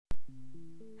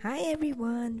Hi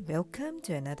everyone, welcome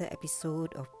to another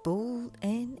episode of Bold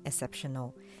and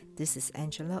Exceptional. This is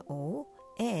Angela O,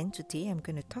 and today I'm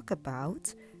going to talk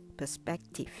about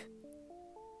perspective.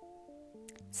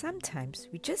 Sometimes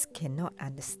we just cannot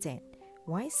understand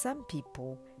why some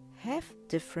people have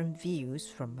different views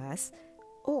from us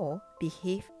or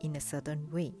behave in a certain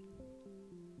way.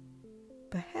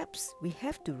 Perhaps we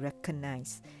have to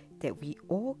recognize that we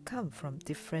all come from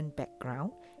different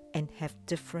backgrounds and have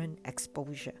different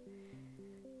exposure.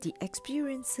 The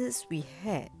experiences we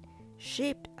had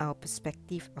shaped our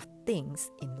perspective of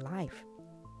things in life.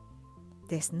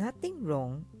 There's nothing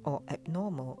wrong or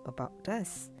abnormal about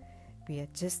us. We are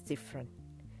just different.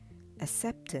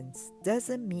 Acceptance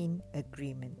doesn't mean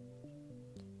agreement.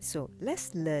 So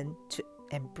let's learn to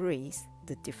embrace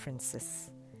the differences.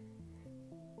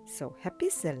 So happy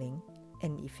selling,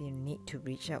 and if you need to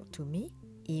reach out to me,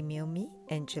 email me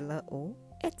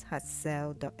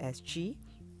angelao@heartsell.sg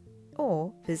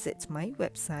or visit my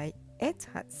website at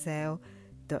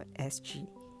heartsell.sg.